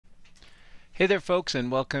Hey there, folks,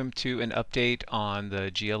 and welcome to an update on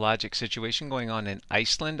the geologic situation going on in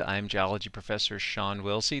Iceland. I'm geology professor Shawn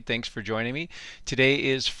Willsey. Thanks for joining me. Today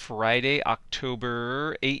is Friday,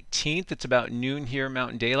 October 18th. It's about noon here,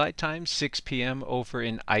 Mountain Daylight Time, 6 p.m. over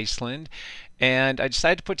in Iceland. And I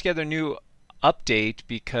decided to put together a new update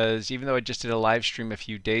because even though I just did a live stream a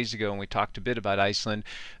few days ago and we talked a bit about Iceland,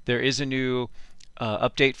 there is a new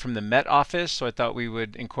update from the Met Office, so I thought we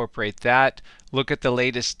would incorporate that, look at the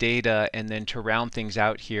latest data, and then to round things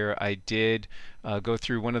out here, I did go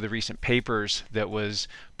through one of the recent papers that was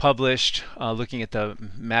published looking at the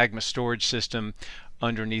magma storage system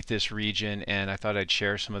underneath this region, and I thought I'd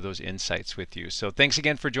share some of those insights with you. So thanks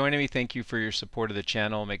again for joining me. Thank you for your support of the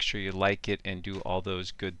channel. Make sure you like it and do all those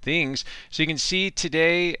good things. So you can see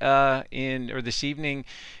today this evening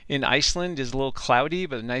in Iceland is a little cloudy,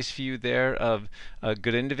 but a nice view there of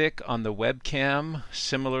Grindavik on the webcam.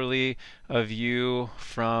 Similarly, a view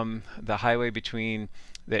from the highway between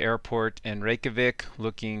the airport and Reykjavik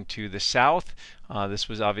looking to the south. This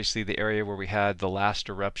was obviously the area where we had the last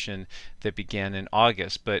eruption that began in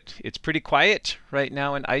August, but it's pretty quiet right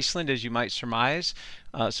now in Iceland, as you might surmise.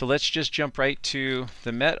 So let's just jump right to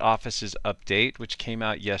the Met Office's update, which came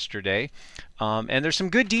out yesterday. And there's some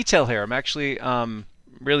good detail here. I'm actually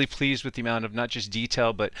really pleased with the amount of not just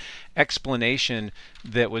detail but explanation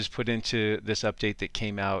that was put into this update that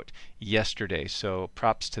came out yesterday. So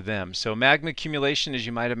props to them. So magma accumulation, as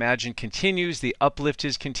you might imagine, continues. The uplift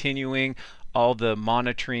is continuing. All the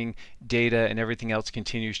monitoring data and everything else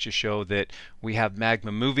continues to show that we have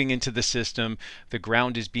magma moving into the system. The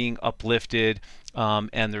ground is being uplifted,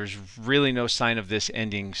 and there's really no sign of this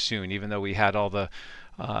ending soon, even though we had all the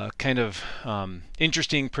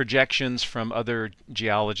interesting projections from other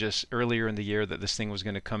geologists earlier in the year that this thing was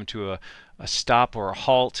going to come to a stop or a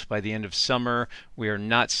halt by the end of summer. We are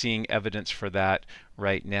not seeing evidence for that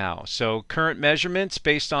right now. So current measurements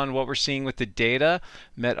based on what we're seeing with the data,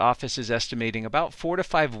 Met Office is estimating about 4 to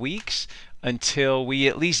 5 weeks until we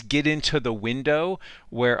at least get into the window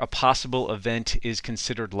where a possible event is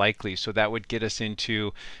considered likely. So that would get us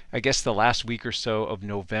into, I guess, the last week or so of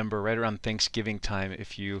November, right around Thanksgiving time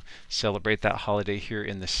if you celebrate that holiday here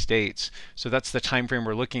in the States. So that's the time frame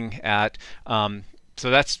we're looking at. So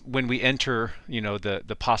that's when we enter,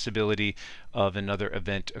 the possibility of another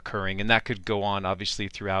event occurring, and that could go on obviously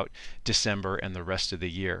throughout December and the rest of the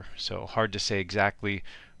year. So hard to say exactly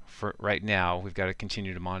for right now. We've got to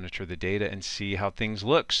continue to monitor the data and see how things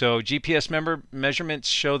look. So GPS measurements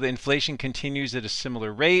show the inflation continues at a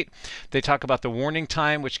similar rate. They talk about the warning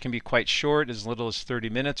time, which can be quite short, as little as 30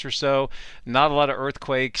 minutes or so. Not a lot of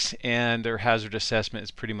earthquakes, and their hazard assessment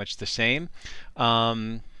is pretty much the same.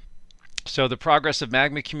 So the progress of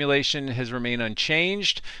magma accumulation has remained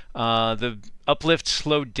unchanged. The uplift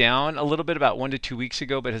slowed down a little bit about 1 to 2 weeks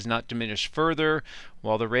ago, but has not diminished further.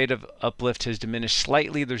 While the rate of uplift has diminished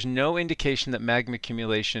slightly, there's no indication that magma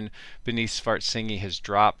accumulation beneath Svartsengi has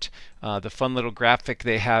dropped. The fun little graphic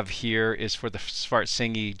they have here is for the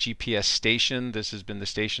Svartsengi GPS station. This has been the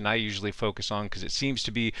station I usually focus on because it seems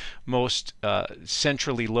to be most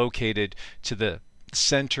centrally located to the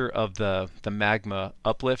center of the magma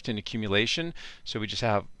uplift and accumulation. So we just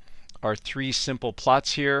have our 3 simple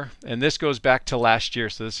plots here, and this goes back to last year,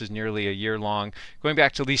 so this is nearly a year long, going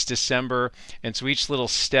back to at least December. And so each little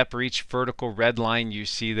step or each vertical red line you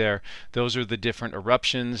see there, those are the different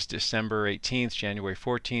eruptions: December 18th, January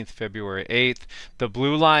 14th, February 8th. The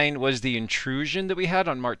blue line was the intrusion that we had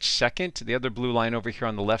on March 2nd. The other blue line over here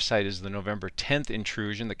on the left side is the November 10th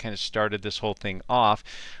intrusion that kind of started this whole thing off.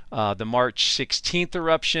 The March 16th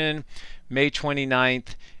eruption, May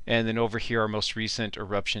 29th, and then over here our most recent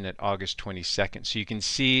eruption at August 22nd. So you can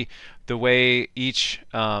see the way each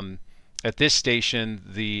at this station,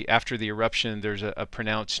 after the eruption, there's a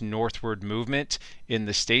pronounced northward movement in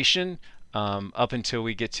the station up until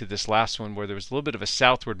we get to this last one where there was a little bit of a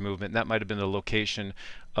southward movement. That might have been the location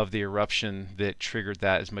of the eruption that triggered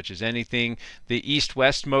that as much as anything. The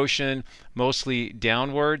east-west motion, mostly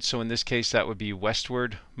downward, so in this case that would be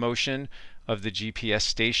westward motion of the GPS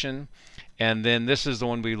station. And then this is the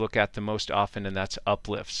one we look at the most often, and that's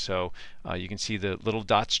uplift. So you can see the little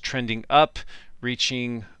dots trending up,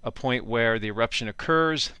 reaching a point where the eruption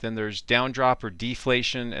occurs. Then there's downdrop or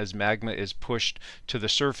deflation as magma is pushed to the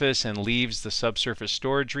surface and leaves the subsurface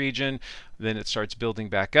storage region. Then it starts building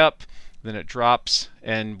back up, then it drops,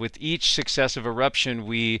 and with each successive eruption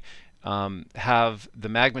we have the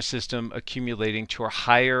magma system accumulating to a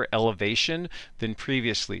higher elevation than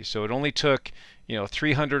previously. So it only took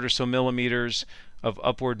 300 or so millimeters of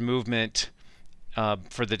upward movement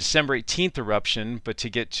for the December 18th eruption, but to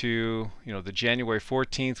get to, the January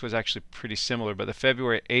 14th was actually pretty similar, but the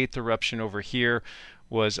February 8th eruption over here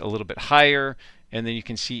was a little bit higher, and then you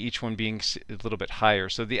can see each one being a little bit higher.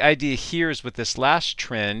 So the idea here is with this last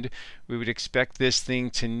trend, we would expect this thing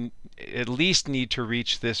to at least need to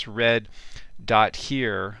reach this red dot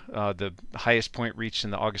here, the highest point reached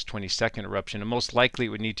in the August 22nd eruption, and most likely it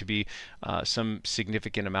would need to be some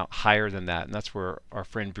significant amount higher than that, and that's where our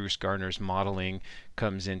friend Bruce Garner's modeling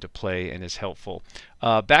comes into play and is helpful.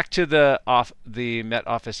 Back to the Met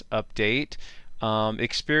Office update.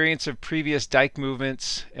 Experience of previous dike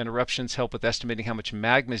movements and eruptions help with estimating how much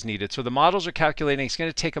magma is needed. So the models are calculating it's going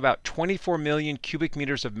to take about 24 million cubic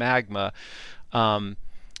meters of magma.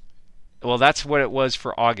 Well, that's what it was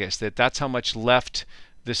for August. That's how much left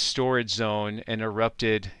the storage zone and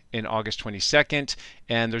erupted in August 22nd.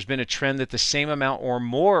 And there's been a trend that the same amount or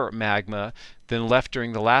more magma than left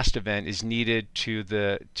during the last event is needed to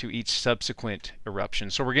each subsequent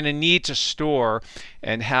eruption. So we're going to need to store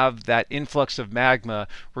and have that influx of magma.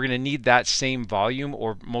 We're going to need that same volume,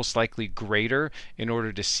 or most likely greater, in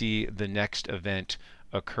order to see the next event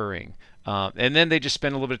occurring. And then they just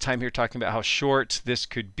spend a little bit of time here talking about how short this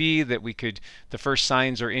could be, that the first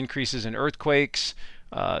signs are increases in earthquakes,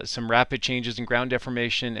 some rapid changes in ground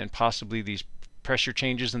deformation, and possibly these pressure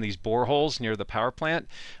changes in these boreholes near the power plant.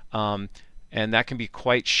 And that can be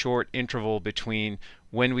quite short interval between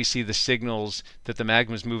when we see the signals that the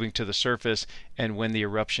magma is moving to the surface and when the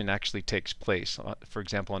eruption actually takes place. For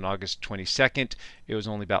example, on August 22nd, it was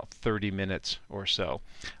only about 30 minutes or so.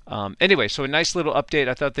 Anyway, so a nice little update.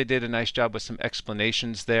 I thought they did a nice job with some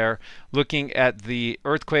explanations there. Looking at the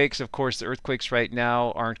earthquakes, of course, the earthquakes right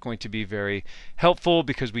now aren't going to be very helpful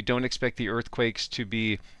because we don't expect the earthquakes to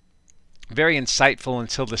be very insightful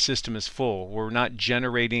until the system is full. We're not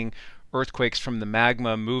generating earthquakes from the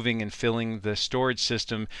magma moving and filling the storage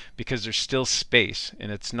system because there's still space,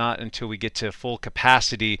 and it's not until we get to full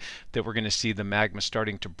capacity that we're going to see the magma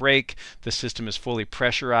starting to break. The system is fully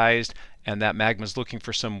pressurized, and that magma is looking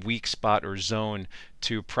for some weak spot or zone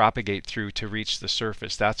to propagate through to reach the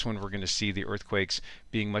surface. That's when we're going to see the earthquakes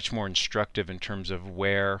being much more instructive in terms of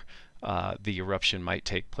where the eruption might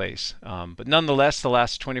take place. But nonetheless, the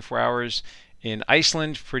last 24 hours in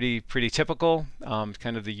Iceland, pretty typical,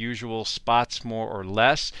 kind of the usual spots more or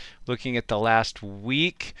less. Looking at the last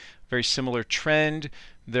week, very similar trend.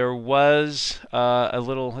 There was a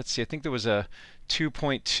little, let's see, I think there was a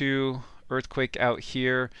 2.2 earthquake out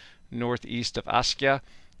here northeast of Askja.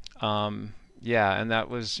 Yeah, and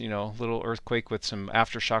that was, a little earthquake with some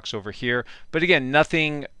aftershocks over here. But again,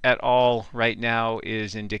 nothing at all right now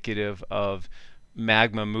is indicative of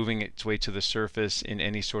magma moving its way to the surface in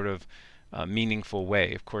any sort of meaningful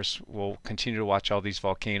way. Of course, we'll continue to watch all these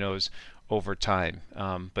volcanoes over time.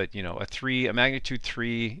 But a magnitude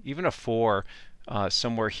 3, even a 4,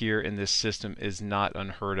 somewhere here in this system is not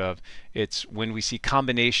unheard of. It's when we see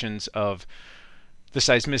combinations of the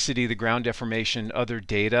seismicity, the ground deformation, other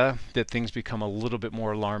data, that things become a little bit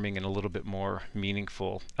more alarming and a little bit more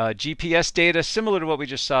meaningful. GPS data, similar to what we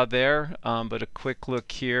just saw there, but a quick look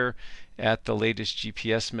here at the latest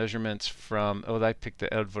GPS measurements from, I picked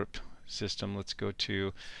the Edvard system. Let's go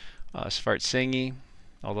to Svartsengi,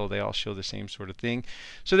 although they all show the same sort of thing.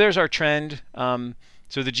 So there's our trend.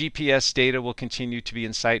 So the GPS data will continue to be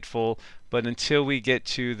insightful, but until we get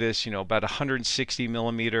to this, about 160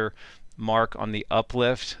 millimeter mark on the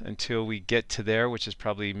uplift, until we get to there, which is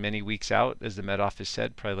probably many weeks out, as the Met Office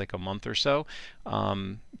said, probably like a month or so,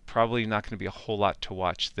 probably not going to be a whole lot to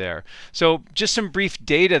watch there. So just some brief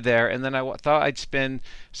data there, and then I thought I'd spend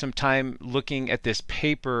some time looking at this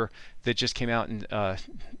paper that just came out in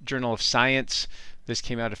Journal of Science. This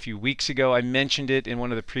came out a few weeks ago. I mentioned it in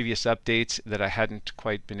one of the previous updates that I hadn't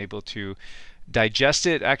quite been able to digest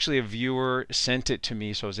it. Actually, a viewer sent it to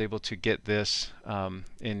me, so I was able to get this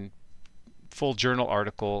in full journal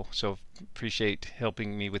article, so appreciate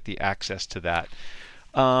helping me with the access to that.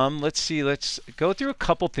 Let's see, let's go through a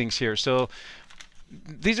couple things here. So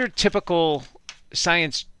these are typical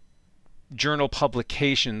science journal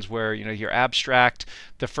publications where your abstract,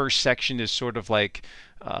 the first section is sort of like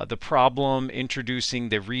the problem, introducing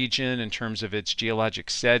the region in terms of its geologic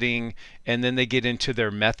setting, and then they get into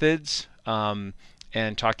their methods and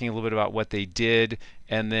talking a little bit about what they did,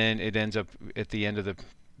 and then it ends up at the end of the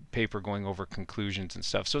paper going over conclusions and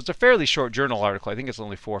stuff. So it's a fairly short journal article. I think it's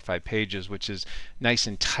only 4 or 5 pages, which is nice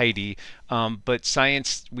and tidy. But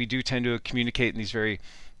science, we do tend to communicate in these very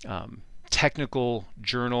technical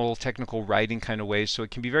journal, technical writing kind of ways, so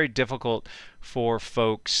it can be very difficult for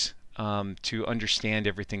folks to understand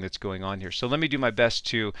everything that's going on here. So let me do my best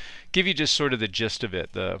to give you just sort of the gist of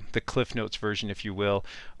it, the Cliff Notes version, if you will,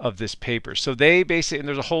 of this paper. So they basically, and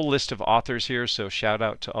there's a whole list of authors here, so shout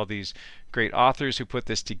out to all these great authors who put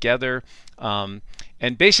this together. And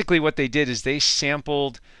basically what they did is they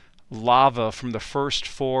sampled lava from the first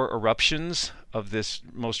 4 eruptions of this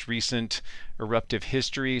most recent eruptive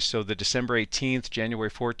history. So the December 18th, January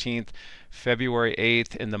 14th, February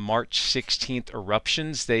 8th, and the March 16th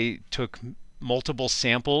eruptions. They took multiple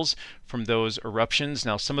samples from those eruptions.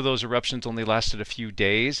 Now, some of those eruptions only lasted a few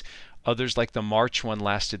days. Others, like the March one,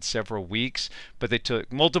 lasted several weeks, but they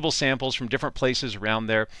took multiple samples from different places around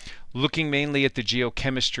there, looking mainly at the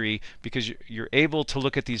geochemistry, because you're able to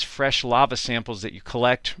look at these fresh lava samples that you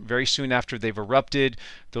collect very soon after they've erupted.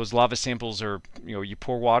 Those lava samples are, you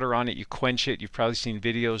pour water on it, you quench it. You've probably seen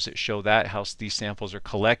videos that show that, how these samples are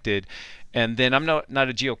collected. And then I'm not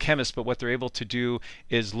a geochemist, but what they're able to do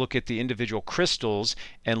is look at the individual crystals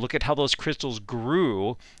and look at how those crystals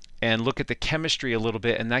grew and look at the chemistry a little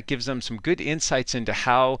bit, and that gives them some good insights into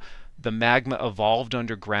how the magma evolved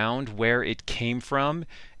underground, where it came from,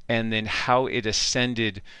 and then how it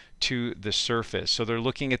ascended to the surface. So they're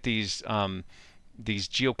looking at these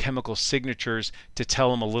geochemical signatures to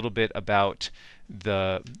tell them a little bit about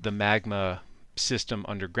the magma system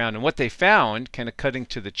underground. And what they found, kind of cutting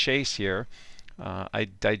to the chase here, I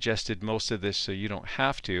digested most of this so you don't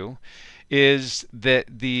have to, is that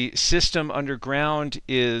the system underground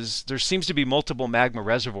there seems to be multiple magma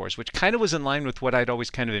reservoirs, which kind of was in line with what I'd always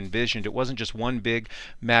kind of envisioned. It wasn't just one big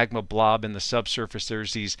magma blob in the subsurface.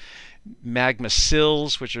 There's these magma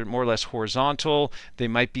sills, which are more or less horizontal. They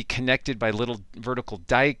might be connected by little vertical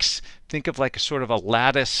dikes. Think of like a sort of a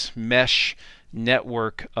lattice mesh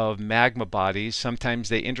network of magma bodies. Sometimes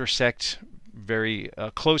they intersect very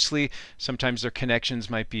closely. Sometimes their connections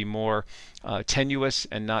might be more tenuous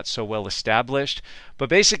and not so well established. But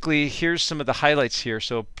basically, here's some of the highlights here.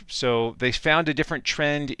 So they found a different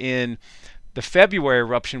trend in the February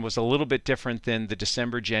eruption was a little bit different than the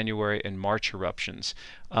December, January, and March eruptions.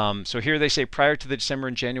 So here they say prior to the December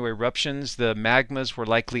and January eruptions, the magmas were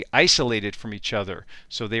likely isolated from each other.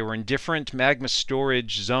 So they were in different magma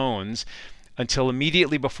storage zones until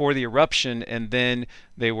immediately before the eruption, and then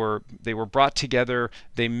they were brought together.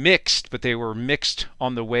 They mixed, but they were mixed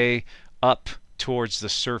on the way up towards the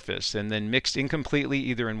surface, and then mixed incompletely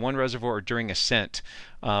either in one reservoir or during ascent.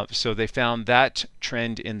 So they found that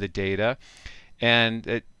trend in the data.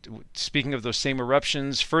 And speaking of those same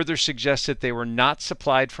eruptions, further suggests that they were not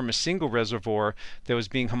supplied from a single reservoir that was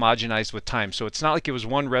being homogenized with time. So it's not like it was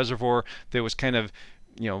one reservoir that was kind of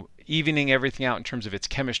evening everything out in terms of its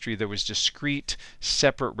chemistry. There was discrete,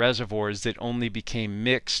 separate reservoirs that only became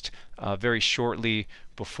mixed very shortly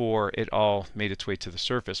before it all made its way to the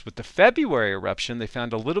surface. With the February eruption, they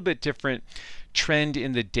found a little bit different trend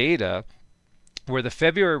in the data, where the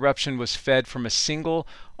February eruption was fed from a single,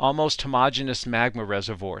 almost homogeneous magma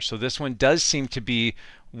reservoir. So this one does seem to be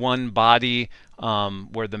one body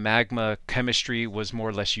where the magma chemistry was more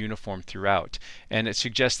or less uniform throughout. And it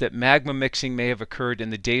suggests that magma mixing may have occurred in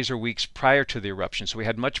the days or weeks prior to the eruption. So we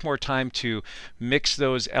had much more time to mix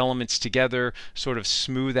those elements together, sort of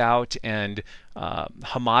smooth out and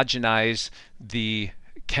homogenize the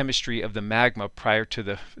chemistry of the magma prior to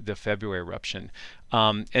the February eruption.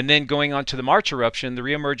 And then going on to the March eruption, the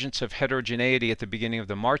reemergence of heterogeneity at the beginning of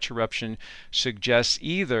the March eruption suggests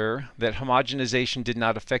either that homogenization did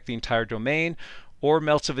not affect the entire domain, or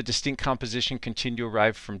melts of a distinct composition continue to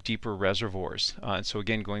arrive from deeper reservoirs. And so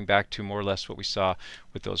again, going back to more or less what we saw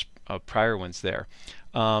with those prior ones there.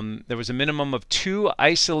 There was a minimum of 2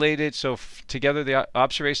 isolated, so together the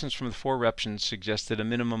observations from the 4 eruptions suggested a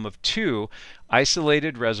minimum of 2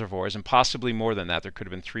 isolated reservoirs, and possibly more than that. There could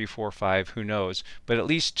have been 3, 4, 5, who knows, but at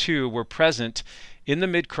least 2 were present in the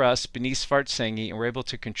mid-crust beneath Svartsengi and were able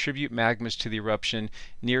to contribute magmas to the eruption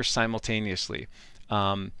near simultaneously.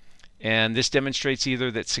 And this demonstrates either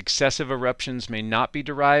that successive eruptions may not be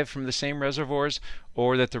derived from the same reservoirs,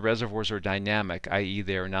 or that the reservoirs are dynamic, i.e.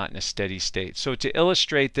 they are not in a steady state. So to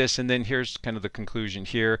illustrate this, and then here's kind of the conclusion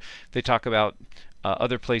here, they talk about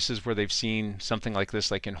other places where they've seen something like this,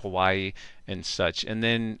 like in Hawaii and such. And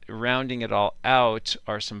then rounding it all out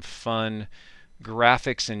are some fun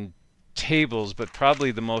graphics and tables, but probably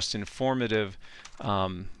the most informative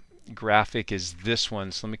graphic is this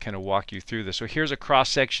one. So let me kind of walk you through this. So here's a cross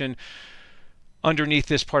section underneath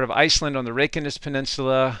this part of Iceland on the Reykjanes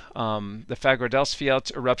peninsula. The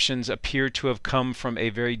Fagradalsfjall eruptions appear to have come from a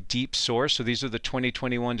very deep source. So these are the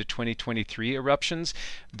 2021 to 2023 eruptions.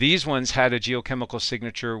 These ones had a geochemical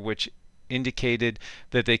signature which indicated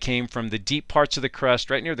that they came from the deep parts of the crust,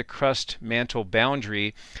 right near the crust mantle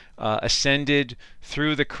boundary, ascended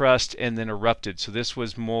through the crust and then erupted. So this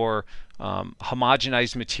was more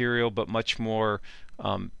homogenized material, but much more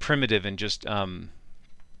primitive and just not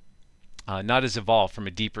as evolved from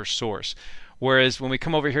a deeper source. Whereas when we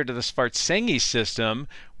come over here to the Svartsengi system,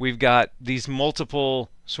 we've got these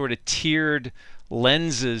multiple sort of tiered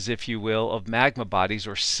lenses, if you will, of magma bodies,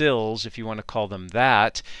 or sills, if you want to call them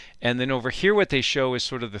that. And then over here what they show is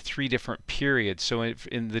sort of the 3 different periods. So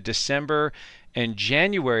in the December and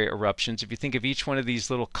January eruptions, if you think of each one of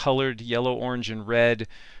these little colored yellow, orange, and red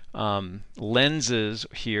lenses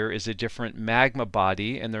here is a different magma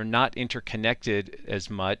body, and they're not interconnected as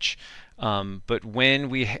much. But when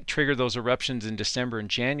we trigger those eruptions in December and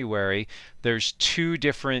January, there's 2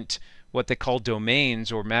 different what they call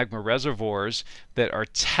domains or magma reservoirs that are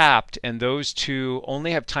tapped, and those 2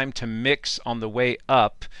 only have time to mix on the way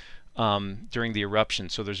up during the eruption.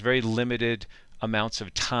 So there's very limited amounts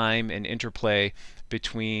of time and interplay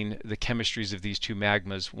between the chemistries of these 2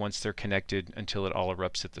 magmas once they're connected until it all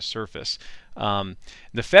erupts at the surface.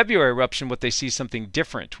 The February eruption, what they see is something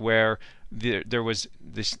different, where there was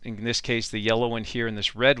this, in this case, the yellow one here and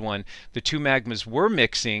this red one. The 2 magmas were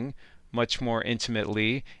mixing much more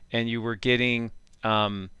intimately, and you were getting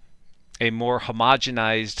a more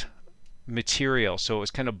homogenized material. So it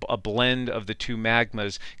was kind of a blend of the 2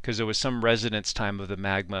 magmas, because there was some residence time of the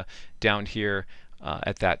magma down here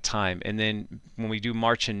at that time. And then when we do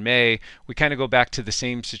March and May, we kind of go back to the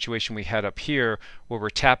same situation we had up here, where we're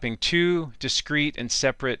tapping 2 discrete and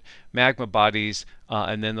separate magma bodies,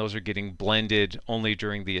 and then those are getting blended only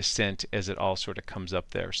during the ascent as it all sort of comes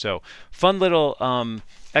up there. So fun little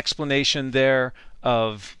explanation there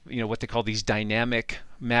of what they call these dynamic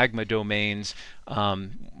magma domains.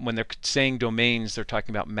 When they're saying domains, they're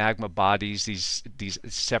talking about magma bodies, these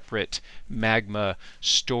separate magma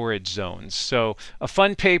storage zones. So a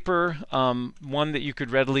fun paper, one that you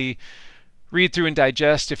could readily read through and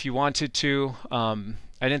digest if you wanted to.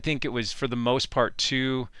 I didn't think it was, for the most part,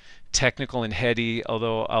 too technical and heady,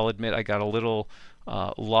 although I'll admit I got a little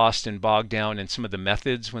lost and bogged down in some of the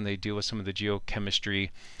methods when they deal with some of the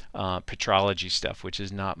geochemistry, petrology stuff, which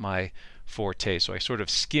is not my forte. So I sort of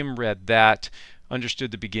skim read that,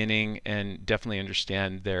 understood the beginning, and definitely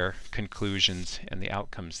understand their conclusions and the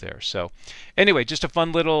outcomes there. So anyway, just a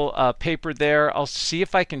fun little paper there. I'll see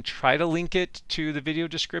if I can try to link it to the video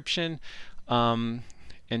description and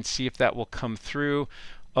see if that will come through.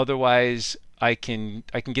 Otherwise, I can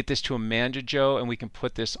get this to Amanda Joe, and we can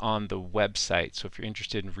put this on the website. So if you're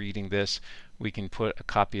interested in reading this, we can put a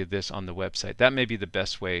copy of this on the website. That may be the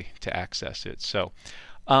best way to access it. So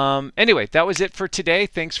anyway, that was it for today.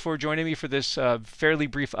 Thanks for joining me for this fairly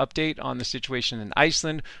brief update on the situation in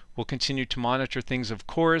Iceland. We'll continue to monitor things, of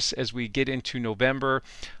course, as we get into November.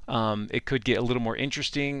 It could get a little more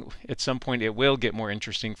interesting. At some point, it will get more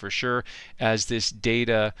interesting for sure, as this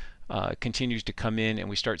data continues to come in and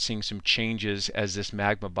we start seeing some changes as this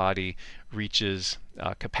magma body reaches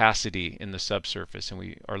capacity in the subsurface, and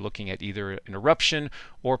we are looking at either an eruption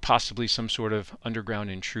or possibly some sort of underground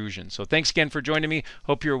intrusion. So thanks again for joining me.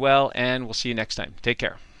 Hope you're well, and we'll see you next time. Take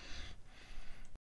care.